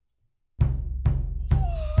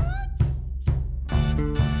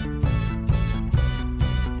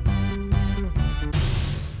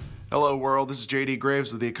Hello world, this is JD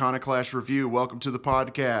Graves with the Iconoclash Review. Welcome to the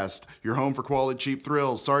podcast, your home for quality cheap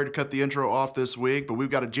thrills. Sorry to cut the intro off this week, but we've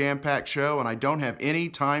got a jam-packed show and I don't have any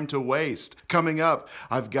time to waste. Coming up,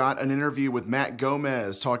 I've got an interview with Matt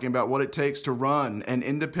Gomez talking about what it takes to run an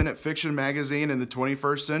independent fiction magazine in the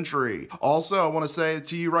 21st century. Also, I want to say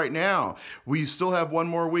to you right now, we still have one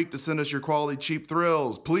more week to send us your quality cheap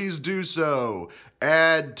thrills. Please do so.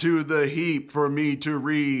 Add to the heap for me to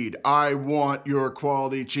read. I want your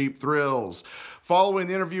quality cheap thrills. Following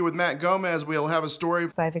the interview with Matt Gomez, we'll have a story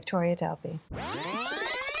by Victoria Dalby.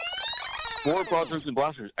 For Broadswords and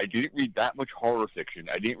Blasters, I didn't read that much horror fiction.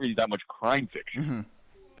 I didn't read that much crime fiction. Mm-hmm.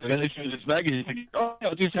 And then they started this magazine thinking, oh,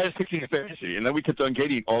 no, just science fiction and fantasy. And then we kept on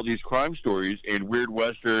getting all these crime stories and weird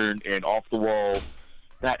Western and off-the-wall,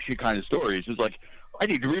 that shit kind of stories. It's like, I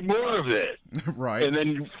need to read more of this. Right. And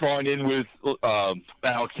then falling in with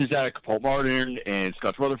Alex Zizak, Paul Martin, and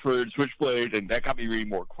Scott Rutherford, Switchblade, and that got me reading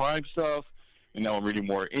more crime stuff. And now I'm reading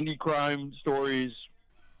more indie crime stories.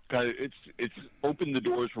 It's opened the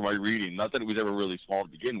doors for my reading. Not that it was ever really small to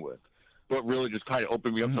begin with, but really just kind of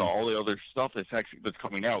opened me up to all the other stuff that's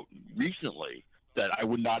coming out recently that I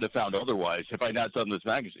would not have found otherwise if I had not done this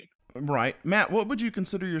magazine. Right. Matt, what would you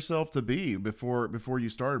consider yourself to be before you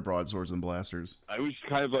started Broadswords and Blasters? I was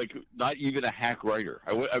kind of like not even a hack writer.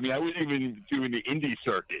 I wasn't even doing the indie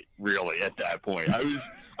circuit really at that point.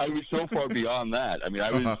 I was so far beyond that. I mean,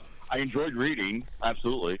 I enjoyed reading,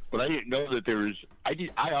 absolutely, but I didn't know that there was.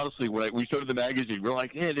 I honestly, when we started the magazine, we were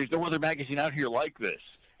like, "Yeah, there's no other magazine out here like this."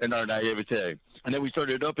 In our naivete, and then we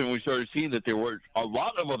started up, and we started seeing that there were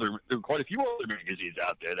quite a few other magazines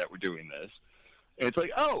out there that were doing this. And it's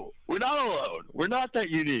like, oh, we're not alone. We're not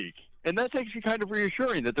that unique. And that's actually kind of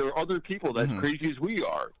reassuring that there are other people that's crazy as we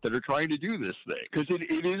are that are trying to do this thing. Because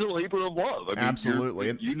it is a labor of love. I mean,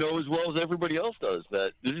 absolutely. You know as well as everybody else does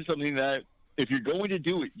that this is something that if you're going to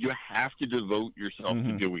do it, you have to devote yourself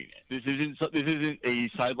to doing it. This isn't a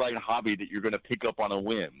sideline hobby that you're going to pick up on a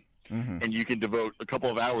whim and you can devote a couple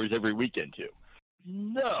of hours every weekend to.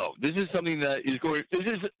 No, this is something that is going. This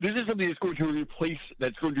is something that's going to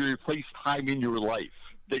replace time in your life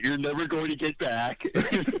that you're never going to get back.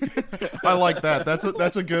 I like that.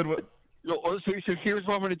 That's a good one. So here's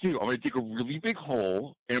what I'm going to do. I'm going to dig a really big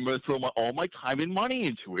hole, and I'm going to throw all my time and money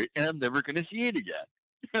into it, and I'm never going to see it again.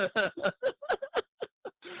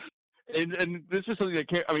 And this is something that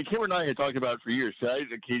Cameron and I had talked about for years. So I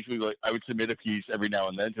would submit a piece every now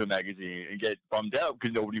and then to a magazine and get bummed out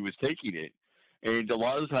because nobody was taking it. And a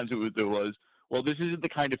lot of the times it was, well, this isn't the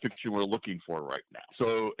kind of fiction we're looking for right now.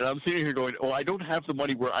 So, and I'm sitting here going, I don't have the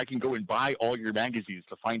money where I can go and buy all your magazines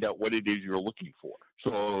to find out what it is you're looking for.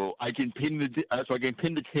 So I can pin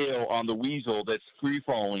the tail on the weasel that's free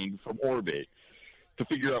falling from orbit to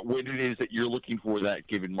figure out what it is that you're looking for that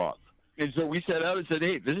given month. And so we set out and said,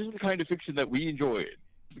 hey, this is the kind of fiction that we enjoy.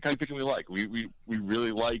 The kind of fiction we like. We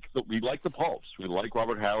really like the pulps. We like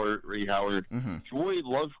Robert Howard, Ray Howard. Enjoy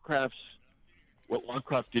what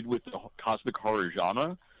Lovecraft did with the cosmic horror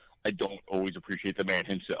genre. I don't always appreciate the man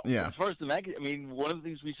himself. Yeah. As far as the magazine, one of the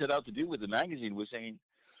things we set out to do with the magazine was saying,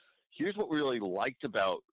 here's what we really liked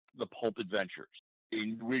about the pulp adventures.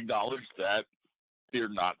 And we acknowledge that they're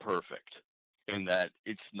not perfect and that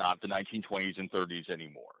it's not the 1920s and 30s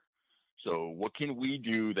anymore. So what can we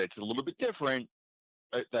do that's a little bit different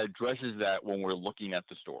that addresses that when we're looking at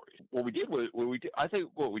the story? I think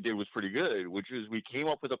what we did was pretty good, which is we came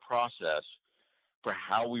up with a process for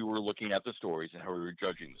how we were looking at the stories and how we were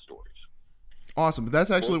judging the stories. Awesome. But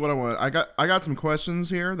that's actually what I want. I got some questions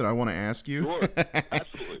here that I want to ask you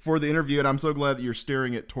for the interview, and I'm so glad that you're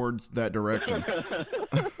steering it towards that direction.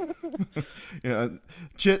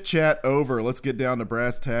 Chit chat over. Let's get down to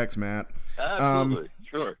brass tacks, Matt. Absolutely.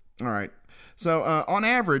 Sure. All right. So on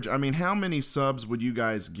average, how many subs would you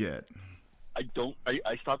guys get?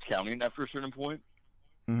 I stopped counting after a certain point.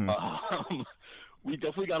 We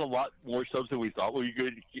definitely got a lot more subs than we thought we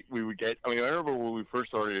would get. I remember when we first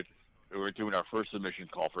started, we were doing our first submission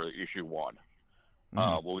call for issue 1.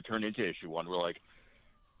 When we turned into issue 1, we're like,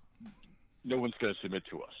 no one's going to submit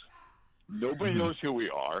to us. Nobody knows who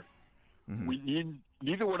we are.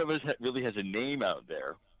 Neither one of us really has a name out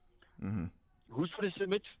there. Who's going to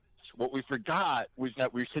submit? What we forgot was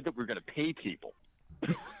that we said that we were going to pay people.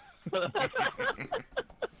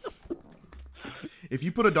 If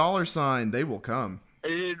you put a $sign, they will come.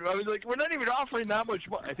 And I was like, we're not even offering that much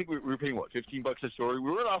money. I think we were paying, $15 a story?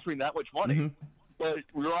 We weren't offering that much money, but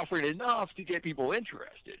we were offering enough to get people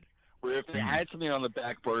interested. Where if they had something on the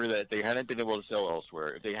back burner that they hadn't been able to sell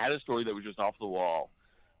elsewhere, if they had a story that was just off the wall,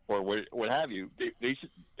 or what have you, they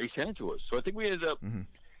sent it to us. So I think we ended up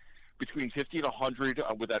between 50 and 100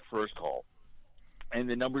 with that first call, and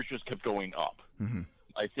the numbers just kept going up.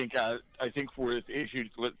 I think with issues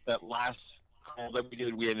with that last call that we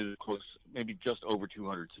did, we ended up close, maybe just over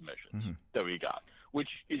 200 submissions that we got, which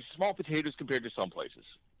is small potatoes compared to some places.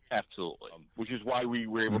 Absolutely. Which is why we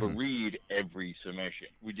were able to read every submission.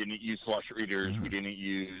 We didn't use flush readers. We didn't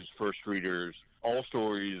use first readers. All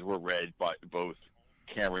stories were read by both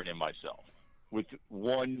Cameron and myself, with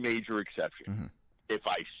one major exception. If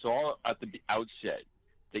I saw at the outset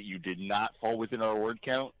that you did not fall within our word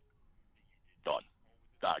count, done.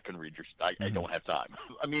 I can read your. I don't have time.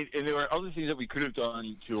 I mean, and there are other things that we could have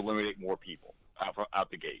done to eliminate more people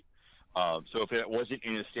out the gate. So if it wasn't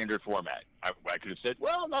in a standard format, I could have said,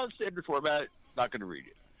 well, not a standard format, not going to read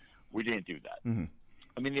it. We didn't do that.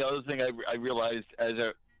 I mean, the other thing I realized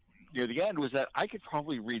near the end was that I could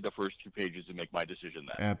probably read the first 2 pages and make my decision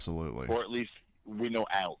then. Absolutely. Or at least winnow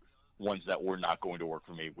out ones that were not going to work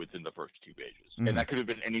for me within the first 2 pages. And that could have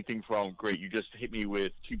been anything from, great, you just hit me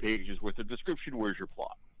with 2 pages worth of description, where's your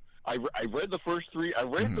plot? I read the first 3. I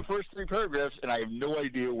read the first 3 paragraphs, and I have no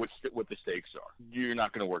idea what the stakes are. You're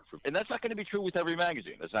not going to work for me, and that's not going to be true with every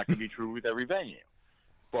magazine. That's not going to be true with every venue.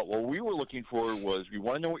 But what we were looking for was, we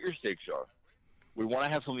want to know what your stakes are. We want to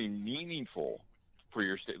have something meaningful for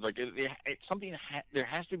your stake. Like it's something. There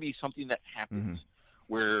has to be something that happens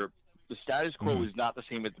where the status quo is not the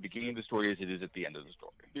same at the beginning of the story as it is at the end of the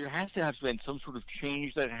story. There has to have been some sort of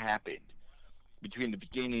change that happened between the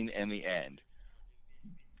beginning and the end.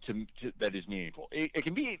 That is meaningful. It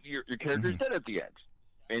can be your character's dead at the end,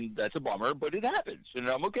 and that's a bummer, but it happens, and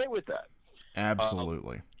I'm okay with that.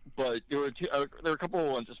 Absolutely. But there were a couple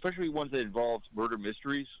of ones, especially ones that involved murder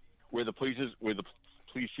mysteries, where the police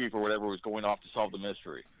chief or whatever was going off to solve the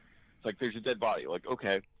mystery. It's like, there's a dead body. Like,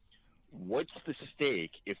 okay, what's the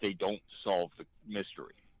stake if they don't solve the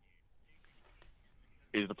mystery?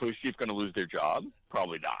 Is the police chief going to lose their job?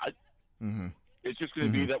 Probably not. It's just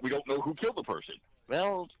going to be that we don't know who killed the person.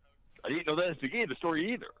 Well, I didn't know that at the beginning of the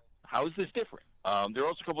story either. How is this different? There are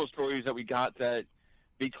also a couple of stories that we got that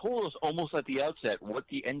they told us almost at the outset what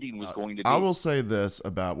the ending was going to be. I will say this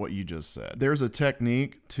about what you just said. There's a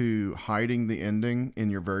technique to hiding the ending in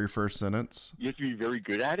your very first sentence. You have to be very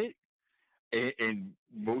good at it, and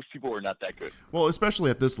most people are not that good. Well, especially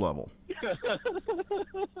at this level.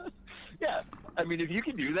 Yeah. I mean, if you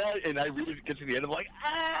can do that, and I really get to the end, I'm like,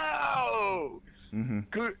 ow!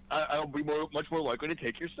 Good. I'll be much more likely to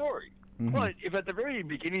take your story. But if at the very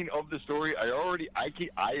beginning of the story, I already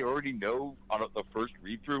know on the first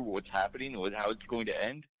read through what's happening and how it's going to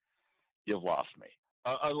end, you've lost me.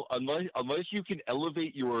 Unless you can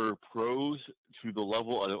elevate your prose to the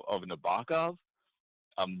level of Nabokov,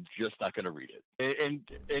 I'm just not going to read it.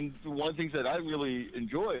 And one of the things that I really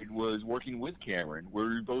enjoyed was working with Cameron, where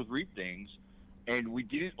we both read things, and we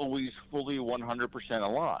didn't always fully 100%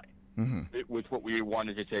 align with what we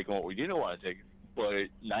wanted to take and what we didn't want to take. But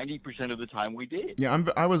 90% of the time we did. Yeah,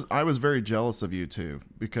 I was very jealous of you too,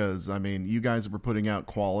 because I mean, you guys were putting out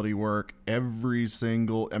quality work every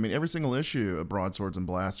single issue of Broadswords and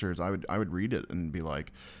Blasters. I would read it and be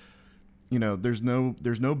like, you know, there's no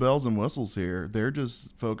bells and whistles here. They're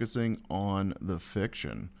just focusing on the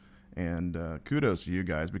fiction, and kudos to you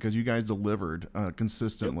guys, because you guys delivered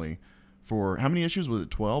consistently for how many issues was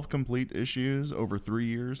it? 12 complete issues over 3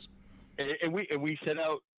 years. And we set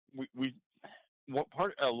out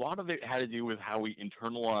a lot of it had to do with how we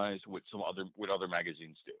internalized what other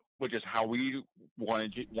magazines do, which is how we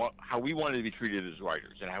wanted to be treated as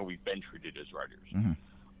writers and how we've been treated as writers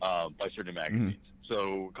by certain magazines.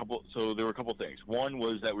 So there were a couple things. One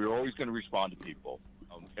was that we were always going to respond to people,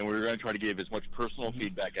 and we were going to try to give as much personal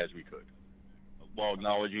feedback as we could, while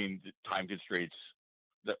acknowledging the time constraints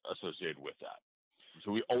associated with that.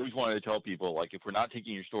 So we always wanted to tell people, like, if we're not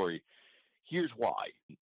taking your story, here's why.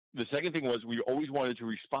 The second thing was we always wanted to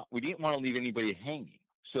respond. We didn't want to leave anybody hanging.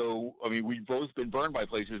 So, I mean, we've both been burned by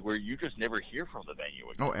places where you just never hear from the venue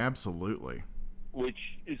again. Oh, absolutely. Which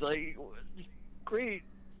is like, great.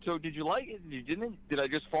 So did you like it? You didn't? Did I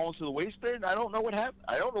just fall into the waste bin? I don't know what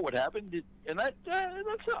happened. And that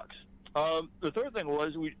sucks. The third thing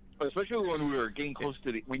was, especially when we were getting close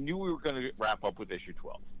to we knew we were going to wrap up with issue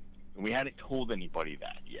 12. And we hadn't told anybody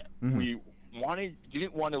that yet. We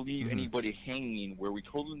didn't want to leave anybody hanging, where we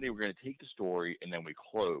told them they were going to take the story and then we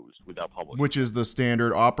closed without publishing. Which is the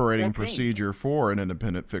standard operating procedure for an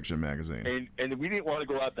independent fiction magazine. And we didn't want to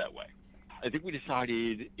go out that way. I think we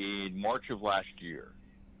decided in March of last year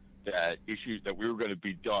that we were going to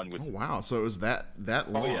be done with. Oh wow! So it was that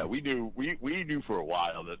long. Oh yeah, we knew for a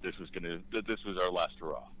while that this was our last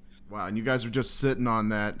hurrah. Wow, and you guys are just sitting on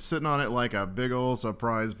it like a big old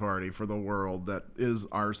surprise party for the world that is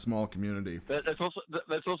our small community. That's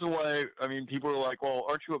also why, I mean, people are like, well,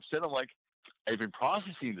 aren't you upset? I'm like, I've been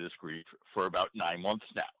processing this grief for about 9 months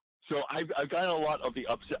now. So I've gotten a lot of the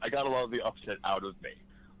upset. I got a lot of the upset out of me,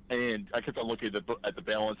 and I kept on looking at the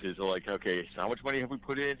balances. Of like, okay, so how much money have we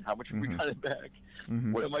put in? How much have we gotten back?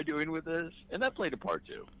 What am I doing with this? And that played a part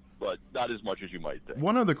too, but not as much as you might think.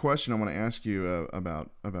 One other question I want to ask you about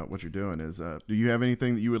what you're doing is, do you have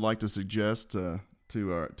anything that you would like to suggest to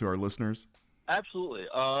our listeners? Absolutely.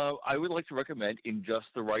 I would like to recommend "In Just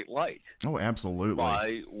the Right Light." Oh, absolutely.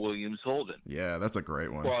 By Williams Holden. Yeah, that's a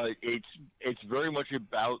great one. But it's very much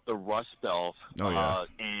about the Rust Belt.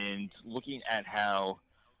 And looking at how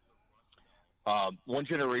one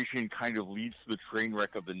generation kind of leads to the train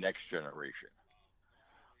wreck of the next generation.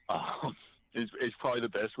 Is probably the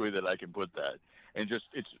best way that I can put that. And just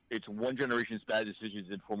it's one generation's bad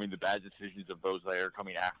decisions informing the bad decisions of those that are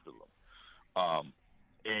coming after them.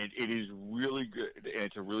 And it is really good, and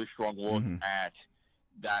it's a really strong look at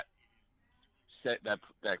that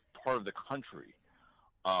part of the country.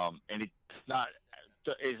 And it's not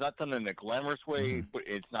done in a glamorous way, but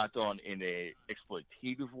it's not done in a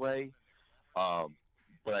exploitative way.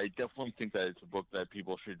 But I definitely think that it's a book that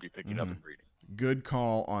people should be picking up and reading. Good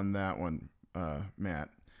call on that one, Matt.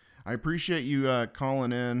 I appreciate you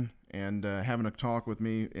calling in and having a talk with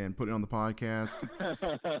me and putting it on the podcast.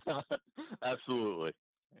 Absolutely.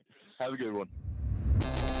 Have a good one.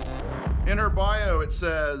 In her bio, it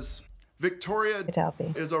says, Victoria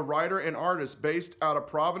is a writer and artist based out of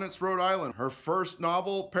Providence, Rhode Island. Her first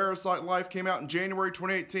novel, Parasite Life, came out in January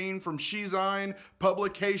 2018 from Shezine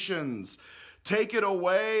Publications. Take it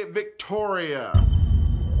away, Victoria.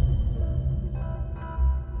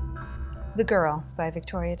 The Girl by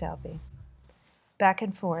Victoria Delby. Back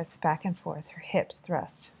and forth, her hips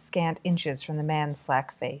thrust, scant inches from the man's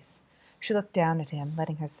slack face. She looked down at him,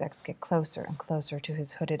 letting her sex get closer and closer to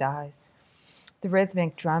his hooded eyes. The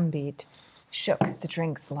rhythmic drum beat shook the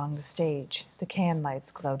drinks along the stage. The can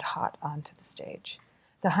lights glowed hot onto the stage.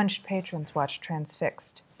 The hunched patrons watched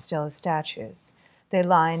transfixed, still as statues. They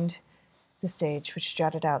lined the stage, which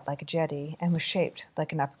jutted out like a jetty and was shaped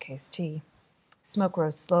like an uppercase T. Smoke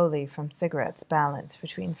rose slowly from cigarettes balanced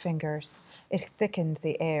between fingers. It thickened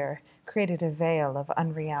the air, created a veil of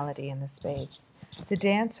unreality in the space. The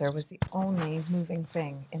dancer was the only moving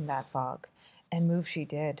thing in that fog, and move she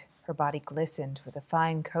did. Her body glistened with a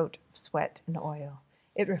fine coat of sweat and oil.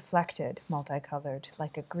 It reflected, multicolored,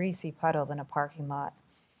 like a greasy puddle in a parking lot.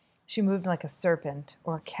 She moved like a serpent,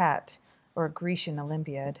 or a cat, or a Grecian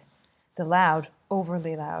Olympiad. The loud,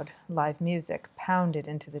 overly loud, live music pounded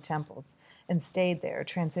into the temples and stayed there,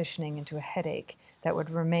 transitioning into a headache that would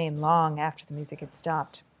remain long after the music had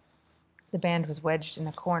stopped. The band was wedged in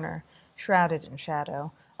a corner, shrouded in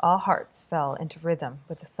shadow. All hearts fell into rhythm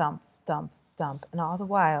with a thump, thump, thump, and all the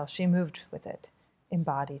while she moved with it,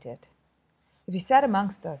 embodied it. If you sat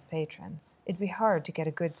amongst those patrons, it'd be hard to get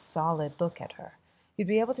a good solid look at her. You'd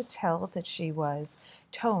be able to tell that she was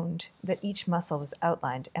toned, that each muscle was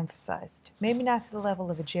outlined, emphasized. Maybe not to the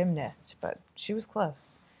level of a gymnast, but she was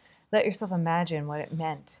close. Let yourself imagine what it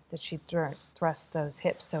meant that she'd thrust those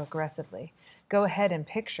hips so aggressively. Go ahead and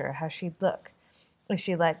picture how she'd look if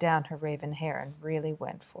she let down her raven hair and really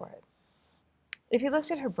went for it. If you looked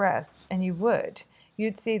at her breasts, and you would,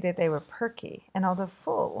 you'd see that they were perky, and although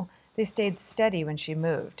full, they stayed steady when she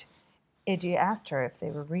moved. If you asked her if they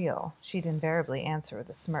were real, she'd invariably answer with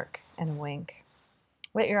a smirk and a wink.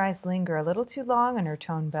 Let your eyes linger a little too long on her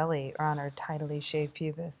toned belly or on her tidily shaved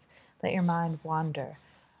pubis. Let your mind wander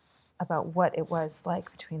about what it was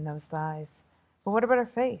like between those thighs. But what about her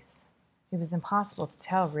face? It was impossible to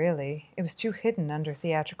tell, really. It was too hidden under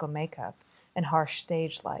theatrical makeup and harsh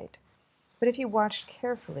stage light. But if you watched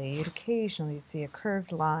carefully, you'd occasionally see a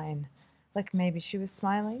curved line, like maybe she was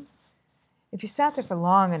smiling. If you sat there for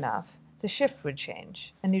long enough, the shift would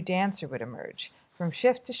change. A new dancer would emerge. From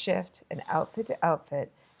shift to shift and outfit to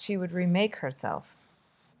outfit, she would remake herself.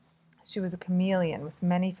 She was a chameleon with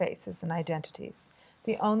many faces and identities.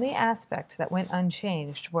 The only aspect that went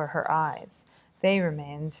unchanged were her eyes. They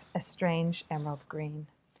remained a strange emerald green.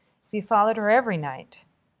 If you followed her every night,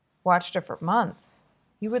 watched her for months,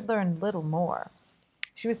 you would learn little more.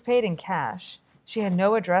 She was paid in cash. She had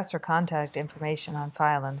no address or contact information on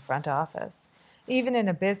file in the front office. Even in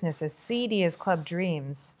a business as seedy as Club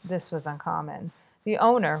Dreams, this was uncommon. The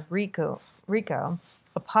owner, Rico,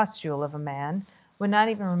 a pustule of a man, would not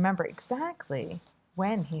even remember exactly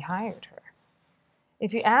when he hired her.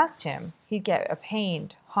 If you asked him, he'd get a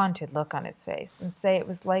pained, haunted look on his face and say it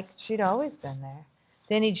was like she'd always been there.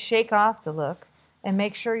 Then he'd shake off the look, and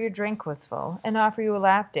make sure your drink was full, and offer you a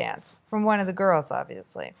lap dance, from one of the girls,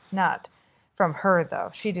 obviously. Not from her,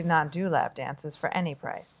 though. She did not do lap dances for any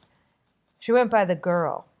price. She went by the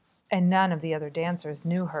girl, and none of the other dancers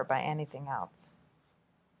knew her by anything else.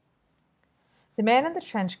 The man in the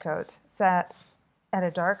trench coat sat at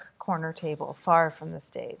a dark corner table far from the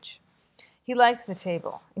stage. He liked the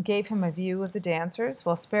table. It gave him a view of the dancers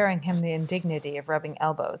while sparing him the indignity of rubbing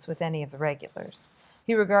elbows with any of the regulars.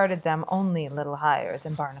 He regarded them only a little higher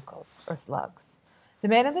than barnacles or slugs. The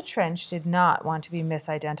man in the trench did not want to be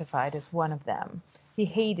misidentified as one of them. He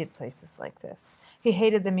hated places like this. He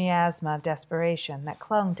hated the miasma of desperation that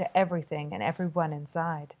clung to everything and everyone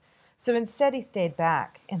inside. So instead he stayed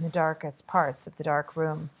back in the darkest parts of the dark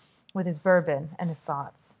room with his bourbon and his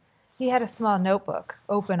thoughts. He had a small notebook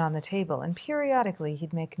open on the table, and periodically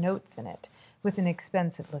he'd make notes in it with an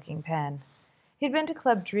expensive-looking pen. He'd been to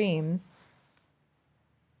Club Dreams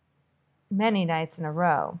many nights in a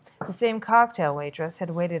row. The same cocktail waitress had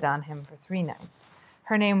waited on him for 3 nights.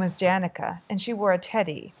 Her name was Danica, and she wore a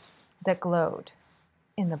teddy that glowed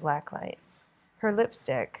in the black light. Her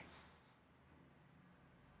lipstick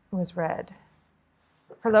was red.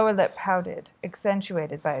 Her lower lip pouted,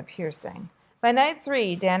 accentuated by a piercing. By night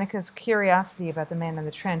 3, Danica's curiosity about the man in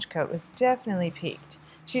the trench coat was definitely piqued.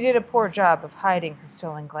 She did a poor job of hiding her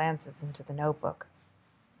stolen glances into the notebook.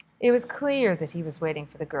 It was clear that he was waiting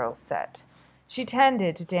for the girl's set. She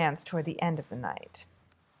tended to dance toward the end of the night.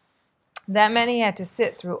 That meant he had to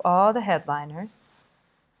sit through all the headliners.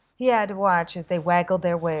 He had to watch as they waggled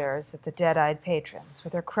their wares at the dead-eyed patrons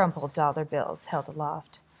with their crumpled dollar bills held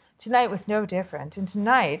aloft. Tonight was no different, and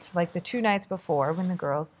tonight, like the 2 nights before when the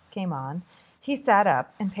girls came on, he sat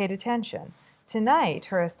up and paid attention. Tonight,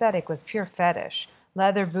 her aesthetic was pure fetish,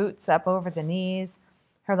 leather boots up over the knees.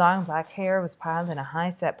 Her long black hair was piled in a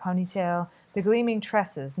high-set ponytail, the gleaming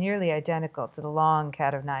tresses nearly identical to the long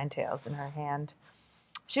cat-o'-nine-tails in her hand.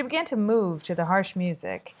 She began to move to the harsh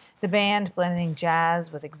music, the band blending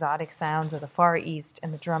jazz with exotic sounds of the Far East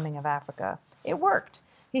and the drumming of Africa. It worked.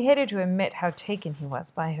 He hated to admit how taken he was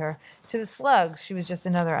by her. To the slugs, she was just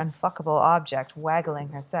another unfuckable object waggling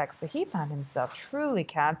her sex, but he found himself truly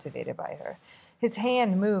captivated by her. His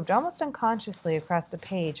hand moved almost unconsciously across the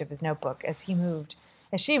page of his notebook as she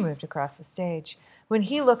moved across the stage. When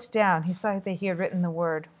he looked down, he saw that he had written the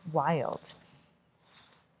word wild.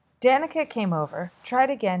 Danica came over, tried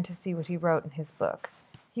again to see what he wrote in his book.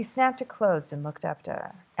 He snapped it closed and looked up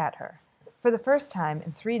at her. For the first time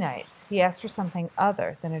in 3 nights, he asked for something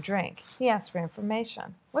other than a drink. He asked for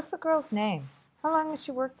information. What's the girl's name? How long has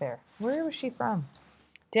she worked there? Where was she from?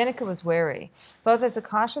 Danica was wary, both as a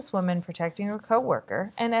cautious woman protecting her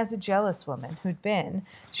co-worker and as a jealous woman who'd been,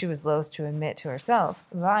 she was loath to admit to herself,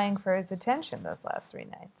 vying for his attention those last 3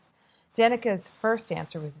 nights. Danica's first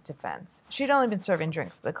answer was a defense. She'd only been serving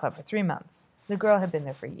drinks at the club for 3 months. The girl had been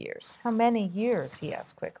there for years. How many years? He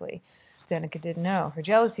asked quickly. Danica didn't know. Her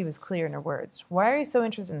jealousy was clear in her words. Why are you so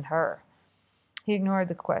interested in her? He ignored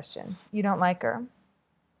the question. You don't like her?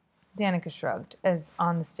 Danica shrugged, as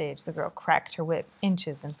on the stage the girl cracked her whip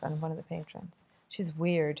inches in front of one of the patrons. She's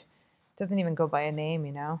weird. Doesn't even go by a name,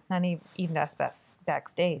 you know? Not even us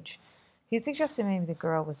backstage. He suggested maybe the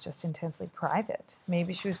girl was just intensely private.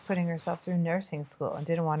 Maybe she was putting herself through nursing school and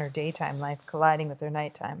didn't want her daytime life colliding with her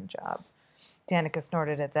nighttime job. Danica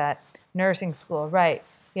snorted at that. Nursing school, right.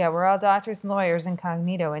 Yeah, we're all doctors and lawyers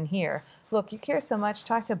incognito in here. Look, you care so much,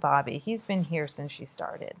 talk to Bobby. He's been here since she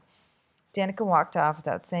started. Danica walked off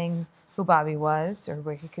without saying who Bobby was or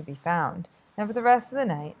where he could be found. And for the rest of the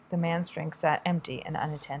night, the man's drink sat empty and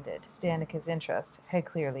unattended. Danica's interest had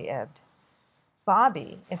clearly ebbed.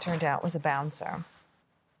 Bobby, it turned out, was a bouncer.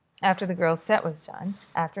 After the girl's set was done,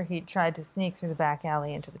 after he'd tried to sneak through the back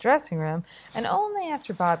alley into the dressing room, and only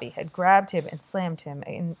after Bobby had grabbed him and slammed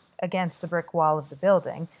him against the brick wall of the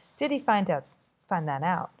building, did he find that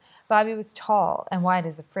out. Bobby was tall and white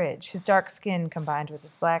as a fridge. His dark skin, combined with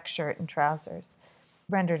his black shirt and trousers,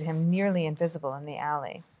 rendered him nearly invisible in the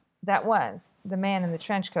alley. That was, the man in the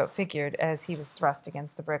trench coat figured as he was thrust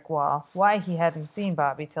against the brick wall, why he hadn't seen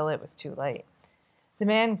Bobby till it was too late. The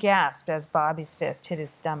man gasped as Bobby's fist hit his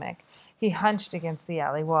stomach. He hunched against the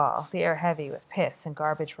alley wall, the air heavy with piss and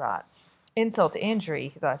garbage rot. Insult to injury,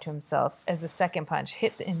 he thought to himself, as the second punch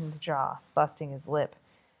hit in the jaw, busting his lip.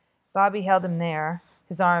 Bobby held him there,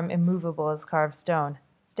 his arm immovable as carved stone.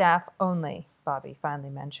 Staff only, Bobby finally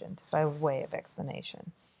mentioned, by way of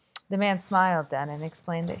explanation. The man smiled then and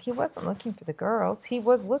explained that he wasn't looking for the girls. He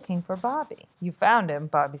was looking for Bobby. You found him,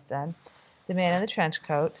 Bobby said. The man in the trench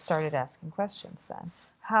coat started asking questions then.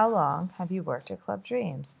 How long have you worked at Club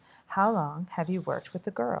Dreams? How long have you worked with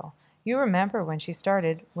the girl? You remember when she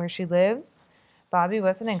started, where she lives? Bobby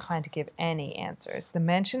wasn't inclined to give any answers. The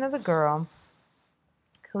mention of the girl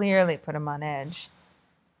clearly put him on edge.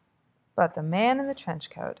 But the man in the trench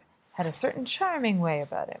coat had a certain charming way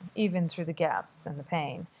about him, even through the gasps and the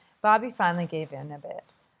pain. Bobby finally gave in a bit.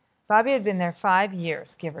 Bobby had been there 5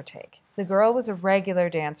 years, give or take. The girl was a regular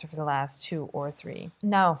dancer for the last 2 or 3.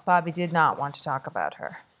 No, Bobby did not want to talk about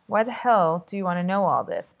her. Why the hell do you want to know all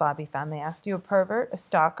this? Bobby finally asked. You a pervert, a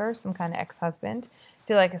stalker, some kind of ex-husband?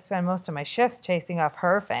 Feel like I spend most of my shifts chasing off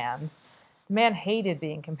her fans. The man hated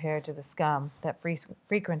being compared to the scum that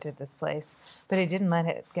frequented this place, but he didn't let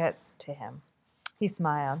it get to him. He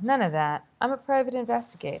smiled. None of that. I'm a private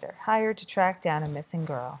investigator, hired to track down a missing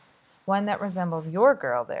girl. One that resembles your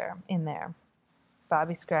girl in there.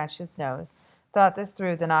 Bobby scratched his nose, thought this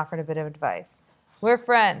through, then offered a bit of advice. We're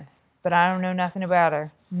friends, but I don't know nothing about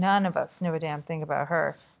her. None of us know a damn thing about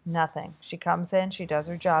her. Nothing. She comes in, she does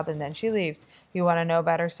her job, and then she leaves. You want to know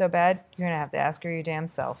about her so bad, you're going to have to ask her your damn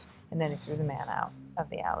self. And then he threw the man out of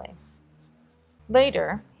the alley.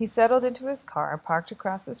 Later, he settled into his car, parked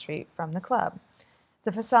across the street from the club.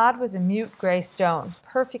 The facade was a mute gray stone,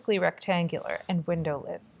 perfectly rectangular and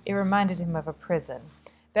windowless. It reminded him of a prison.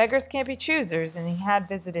 Beggars can't be choosers, and he had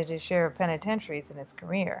visited his share of penitentiaries in his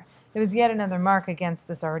career. It was yet another mark against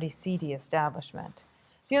this already seedy establishment.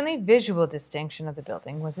 The only visual distinction of the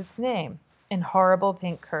building was its name, in horrible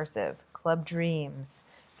pink cursive, Club Dreams.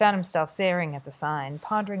 He found himself staring at the sign,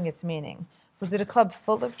 pondering its meaning. Was it a club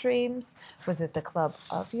full of dreams? Was it the club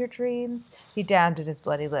of your dreams? He dabbed at his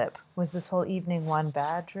bloody lip. Was this whole evening one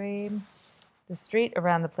bad dream? The street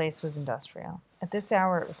around the place was industrial. At this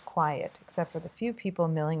hour it was quiet, except for the few people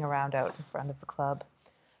milling around out in front of the club.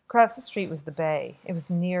 Across the street was the bay. It was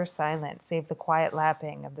near silent, save the quiet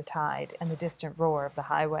lapping of the tide and the distant roar of the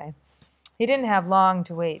highway. He didn't have long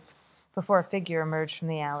to wait before a figure emerged from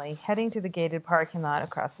the alley, heading to the gated parking lot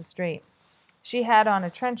across the street. She had on a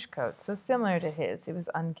trench coat so similar to his it was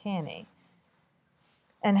uncanny,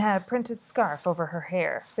 and had a printed scarf over her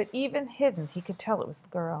hair, but even hidden he could tell it was the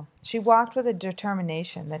girl. She walked with a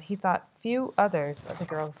determination that he thought few others of the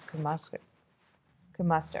girls could muster.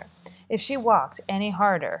 If she walked any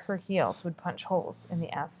harder, her heels would punch holes in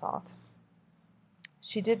the asphalt.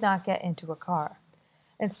 She did not get into a car.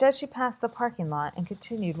 Instead, she passed the parking lot and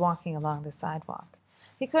continued walking along the sidewalk.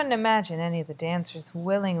 He couldn't imagine any of the dancers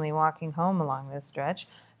willingly walking home along this stretch.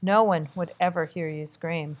 No one would ever hear you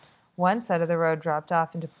scream. One side of the road dropped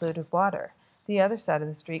off into polluted water. The other side of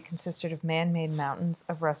the street consisted of man-made mountains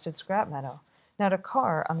of rusted scrap metal. Not a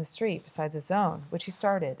car on the street besides his own, which he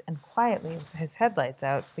started, and quietly, with his headlights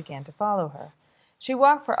out, began to follow her. She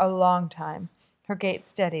walked for a long time, her gait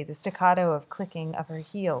steady, the staccato of clicking of her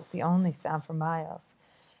heels the only sound for miles.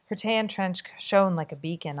 Her tan trench shone like a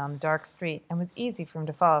beacon on the dark street and was easy for him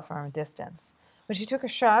to follow from a distance. When she took a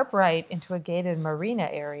sharp right into a gated marina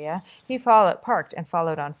area, he parked and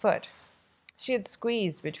followed on foot. She had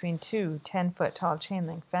squeezed between 2 10-foot-tall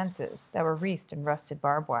chain-link fences that were wreathed in rusted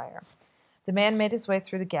barbed wire. The man made his way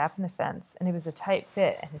through the gap in the fence, and it was a tight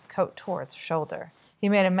fit, and his coat tore at the shoulder. He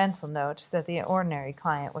made a mental note that the ordinary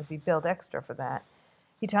client would be billed extra for that.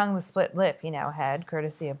 He tongued the split lip he now had,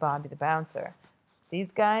 courtesy of Bobby the bouncer.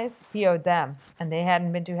 These guys, he owed them, and they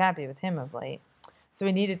hadn't been too happy with him of late. So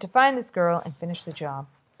he needed to find this girl and finish the job.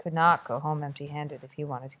 Could not go home empty-handed if he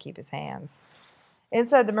wanted to keep his hands.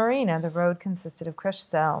 Inside the marina, the road consisted of crushed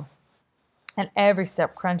cell, and every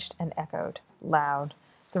step crunched and echoed, loud.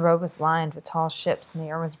 The road was lined with tall ships, and the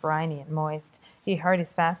air was briny and moist. He hurried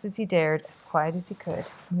as fast as he dared, as quiet as he could,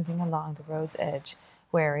 moving along the road's edge,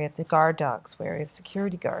 wary of the guard dogs, wary of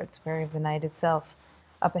security guards, wary of the night itself.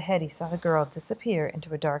 Up ahead he saw the girl disappear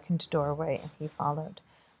into a darkened doorway, and he followed.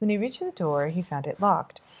 When he reached the door, he found it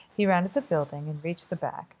locked. He rounded the building and reached the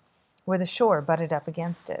back, where the shore butted up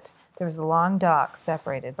against it. There was a long dock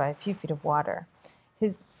separated by a few feet of water.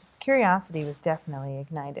 His curiosity was definitely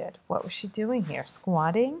ignited. What was she doing here?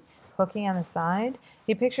 Squatting? Hooking on the side?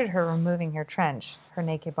 He pictured her removing her trench, her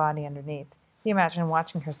naked body underneath. He imagined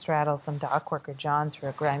watching her straddle some dock worker John through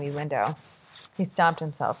a grimy window. He stopped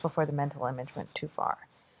himself before the mental image went too far.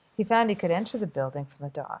 He found he could enter the building from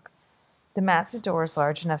the dock. The massive doors,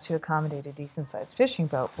 large enough to accommodate a decent-sized fishing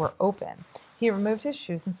boat, were open. He removed his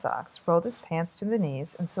shoes and socks, rolled his pants to the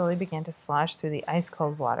knees, and slowly began to slosh through the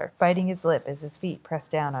ice-cold water, biting his lip as his feet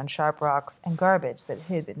pressed down on sharp rocks and garbage that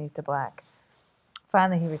hid beneath the black.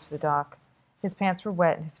 Finally he reached the dock. His pants were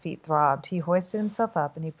wet and his feet throbbed. He hoisted himself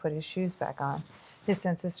up and he put his shoes back on. His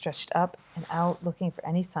senses stretched up and out, looking for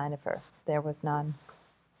any sign of her. There was none.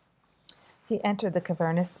 He entered the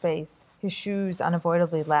cavernous space, his shoes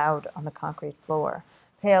unavoidably loud on the concrete floor.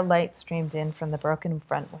 Pale light streamed in from the broken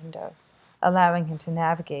front windows. allowing him to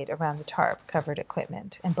navigate around the tarp-covered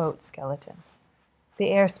equipment and boat skeletons. The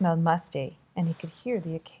air smelled musty, and he could hear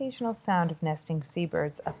the occasional sound of nesting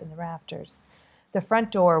seabirds up in the rafters. The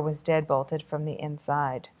front door was dead-bolted from the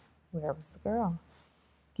inside. Where was the girl?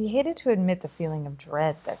 He hated to admit the feeling of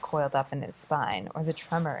dread that coiled up in his spine, or the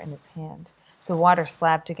tremor in his hand. The water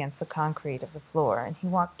slapped against the concrete of the floor, and he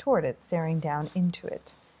walked toward it, staring down into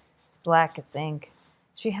it. It was black as ink.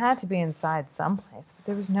 She had to be inside someplace, but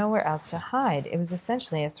there was nowhere else to hide. It was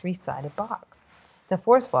essentially a three-sided box. The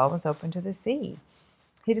fourth wall was open to the sea.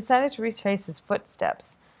 He decided to retrace his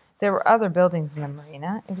footsteps. There were other buildings in the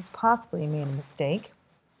marina. It was possible he made a mistake.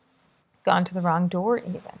 Gone to the wrong door,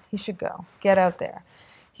 even. He should go. Get out there.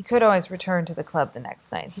 He could always return to the club the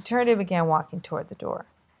next night. He turned and began walking toward the door.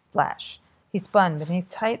 Splash. He spun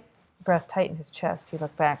beneath breath tight in his chest. He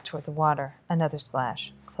looked back toward the water. Another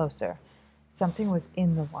splash. Closer. Something was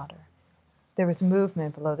in the water. There was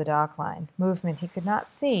movement below the dock line. Movement he could not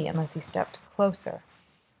see unless he stepped closer.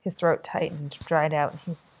 His throat tightened, dried out, and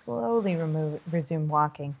he slowly resumed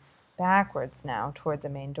walking, backwards now, toward the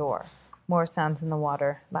main door. More sounds in the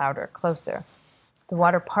water, louder, closer. The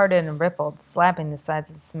water parted and rippled, slapping the sides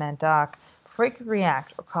of the cement dock. Before he could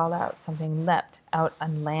react or call out, something leapt out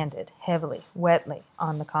and landed, heavily, wetly,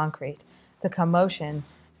 on the concrete. The commotion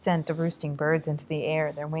sent the roosting birds into the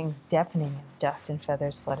air, their wings deafening as dust and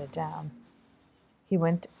feathers flooded down. He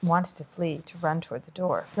wanted to flee, to run toward the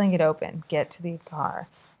door, fling it open, get to the car,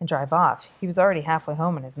 and drive off. He was already halfway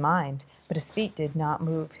home in his mind, but his feet did not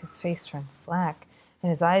move. His face turned slack, and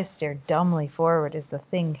his eyes stared dumbly forward as the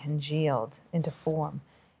thing congealed into form.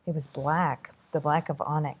 It was black, the black of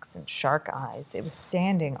onyx and shark eyes. It was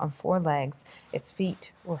standing on four legs. Its feet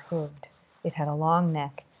were hooved. It had a long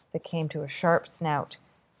neck that came to a sharp snout,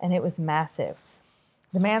 and it was massive.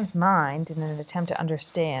 The man's mind, in an attempt to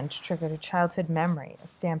understand, triggered a childhood memory, a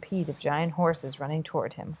stampede of giant horses running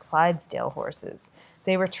toward him, Clydesdale horses.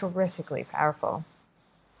 They were terrifically powerful,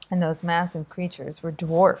 and those massive creatures were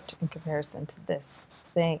dwarfed in comparison to this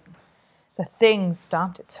thing. The thing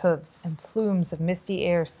stomped its hooves, and plumes of misty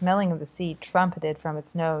air, smelling of the sea, trumpeted from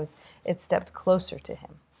its nose. It stepped closer to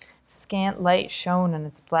him. Scant light shone on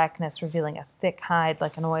its blackness, revealing a thick hide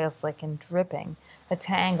like an oil slick and dripping. A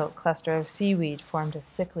tangled cluster of seaweed formed a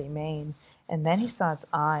sickly mane. And then he saw its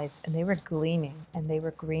eyes, and they were gleaming, and they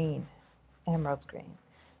were green, emerald green.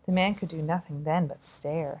 The man could do nothing then but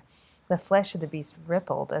stare. The flesh of the beast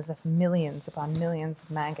rippled as if millions upon millions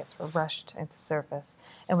of maggots were rushed to the surface,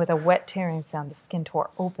 and with a wet tearing sound the skin tore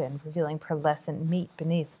open, revealing pearlescent meat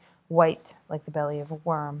beneath, white like the belly of a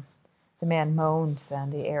worm. The man moaned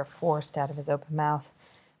then, the air forced out of his open mouth.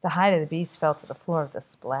 The hide of the beast fell to the floor with a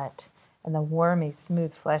splat, and the wormy,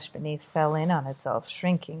 smooth flesh beneath fell in on itself,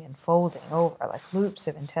 shrinking and folding over like loops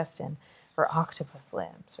of intestine, or octopus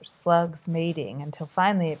limbs, or slugs mating, until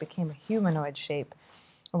finally it became a humanoid shape.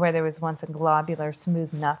 Where there was once a globular,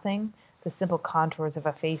 smooth nothing, the simple contours of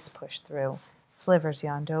a face pushed through. Slivers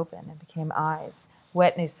yawned open and became eyes.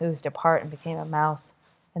 Wetness oozed apart and became a mouth.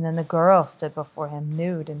 And then the girl stood before him,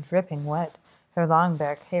 nude and dripping wet, her long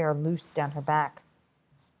black hair loose down her back.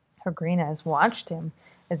 Her green eyes watched him,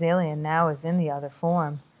 as alien now as in the other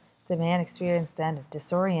form. The man experienced then a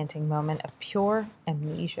disorienting moment of pure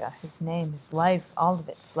amnesia. His name, his life, all of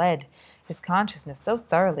it fled, his consciousness so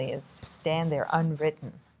thoroughly as to stand there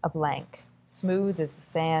unwritten, a blank, smooth as the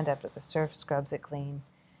sand after the surf scrubs it clean.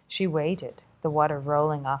 She waited, the water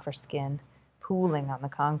rolling off her skin, pooling on the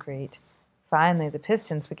concrete. Finally, the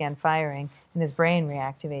pistons began firing, and his brain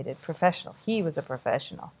reactivated. Professional. He was a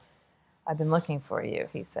professional. "I've been looking for you,"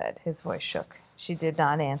 he said. His voice shook. She did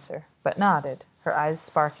not answer, but nodded, her eyes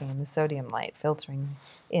sparking in the sodium light filtering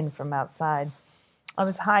in from outside. "I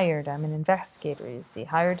was hired. I'm an investigator, you see.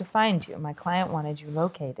 Hired to find you. My client wanted you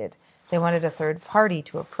located. They wanted a third party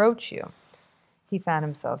to approach you." He found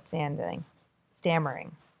himself stammering.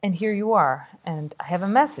 "And here you are, and I have a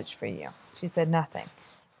message for you." She said nothing.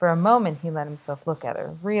 For a moment he let himself look at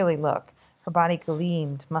her, really look. Her body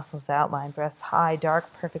gleamed, muscles outlined, breasts high,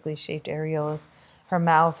 dark, perfectly shaped areolas. Her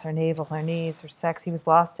mouth, her navel, her knees, her sex. He was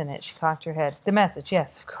lost in it. She cocked her head. "The message,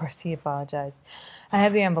 yes, of course," he apologized. "I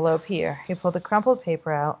have the envelope here." He pulled the crumpled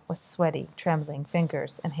paper out with sweaty, trembling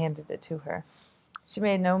fingers and handed it to her. She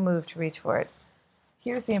made no move to reach for it.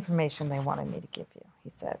 "Here's the information they wanted me to give you," he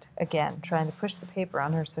said, again, trying to push the paper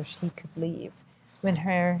on her so she could leave. When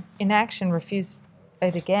her inaction refused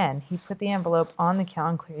it again, he put the envelope on the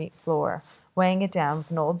concrete floor, weighing it down with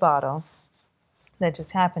an old bottle that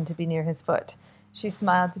just happened to be near his foot. She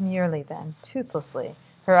smiled demurely then, toothlessly,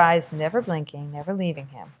 her eyes never blinking, never leaving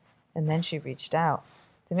him. And then she reached out.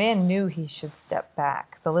 The man knew he should step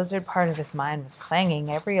back. The lizard part of his mind was clanging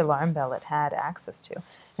every alarm bell it had access to,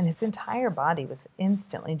 and his entire body was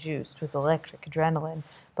instantly juiced with electric adrenaline.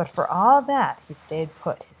 But for all that, he stayed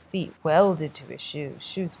put, his feet welded to his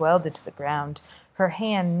shoes welded to the ground. Her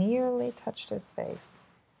hand nearly touched his face.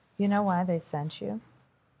 You know why they sent you?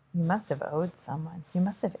 You must have owed someone. You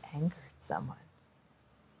must have angered someone.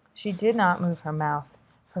 She did not move her mouth.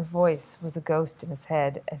 Her voice was a ghost in his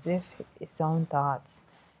head, as if his own thoughts.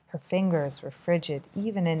 Her fingers were frigid.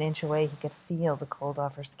 Even an inch away he could feel the cold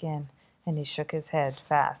off her skin, and he shook his head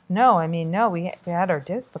fast. No, we had our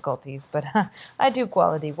difficulties, but I do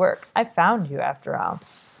quality work. I found you, after all.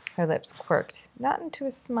 Her lips quirked, not into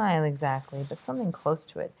a smile exactly, but something close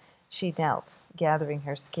to it. She knelt, gathering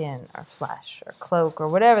her skin, or flesh, or cloak, or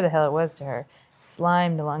whatever the hell it was to her,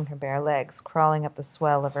 slimed along her bare legs, crawling up the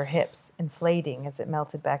swell of her hips, inflating as it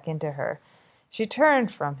melted back into her. She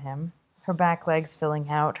turned from him, her back legs filling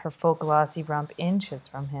out, her full glossy rump inches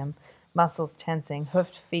from him, muscles tensing,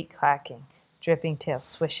 hoofed feet clacking, dripping tail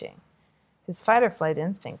swishing. His fight-or-flight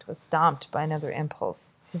instinct was stomped by another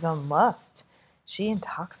impulse, his own lust. She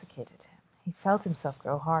intoxicated him. He felt himself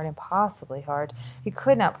grow hard, impossibly hard. He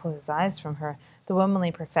could not pull his eyes from her. The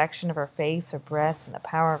womanly perfection of her face, her breasts, and the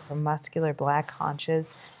power of her muscular black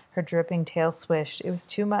haunches. Her dripping tail swished. It was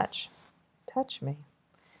too much. Touch me.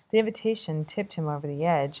 The invitation tipped him over the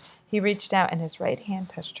edge. He reached out, and his right hand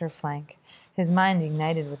touched her flank. His mind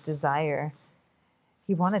ignited with desire.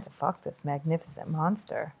 He wanted to fuck this magnificent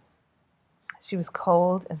monster. She was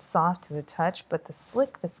cold and soft to the touch, but the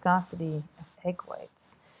slick viscosity of egg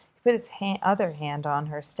whites. He put his other hand on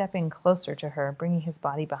her, stepping closer to her, bringing his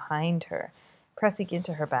body behind her, pressing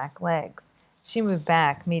into her back legs. She moved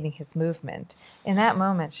back, meeting his movement. In that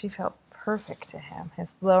moment, she felt perfect to him.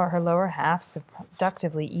 Her lower half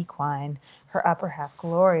seductively equine, her upper half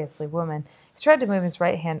gloriously woman. He tried to move his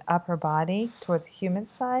right hand up her body toward the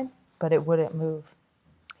human side, but it wouldn't move.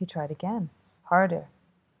 He tried again, harder.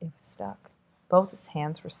 It was stuck. Both his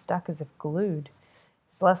hands were stuck as if glued.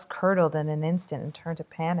 His lust curdled in an instant and turned to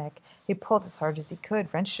panic. He pulled as hard as he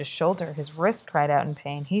could, wrenched his shoulder. His wrist cried out in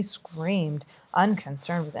pain. He screamed,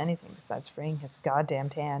 unconcerned with anything besides freeing his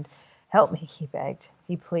goddamned hand. Help me, he begged.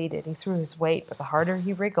 He pleaded. He threw his weight, but the harder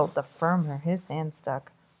he wriggled, the firmer his hand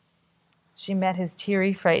stuck. She met his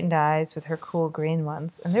teary, frightened eyes with her cool green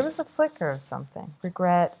ones, and there was a flicker of something.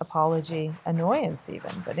 Regret, apology, annoyance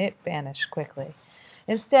even, but it vanished quickly.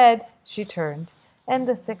 Instead, she turned, and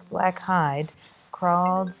the thick black hide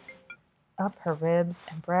crawled up her ribs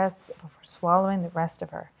and breasts before swallowing the rest of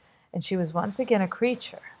her, and she was once again a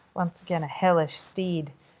creature, once again a hellish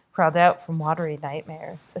steed, crawled out from watery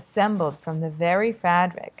nightmares, assembled from the very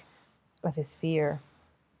fabric of his fear.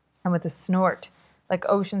 And with a snort, like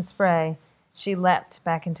ocean spray, she leapt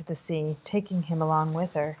back into the sea, taking him along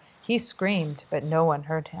with her. He screamed, but no one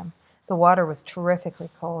heard him. The water was terrifically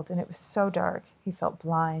cold, and it was so dark he felt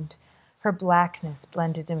blind. Her blackness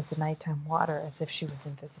blended in with the nighttime water as if she was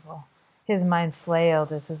invisible. His mind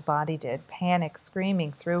flailed as his body did, panic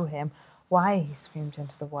screaming through him. Why, he screamed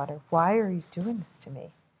into the water, why are you doing this to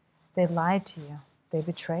me? They lied to you. They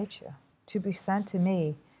betrayed you. To be sent to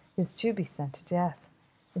me is to be sent to death.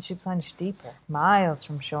 And she plunged deeper, miles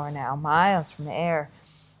from shore now, miles from the air.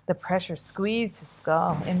 The pressure squeezed his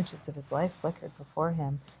skull. Images of his life flickered before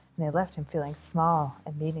him, and they left him feeling small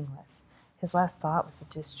and meaningless. His last thought was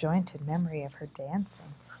a disjointed memory of her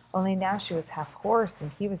dancing. Only now she was half horse,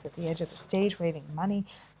 and he was at the edge of the stage waving money,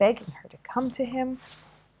 begging her to come to him.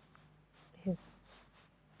 His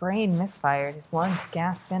brain misfired, his lungs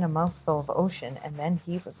gasped in a mouthful of ocean, and then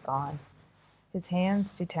he was gone. His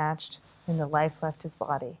hands detached, and the life left his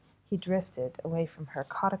body. He drifted away from her,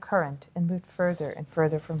 caught a current, and moved further and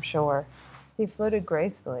further from shore. He floated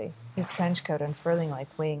gracefully, his trench coat unfurling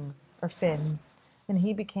like wings, or fins, and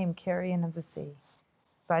he became carrion of the sea.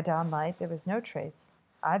 By dawn light there was no trace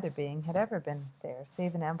either being had ever been there,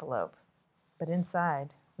 save an envelope. But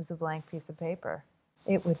inside was a blank piece of paper.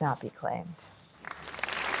 It would not be claimed.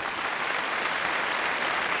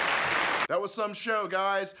 That was some show,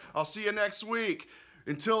 guys. I'll see you next week.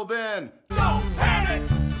 Until then...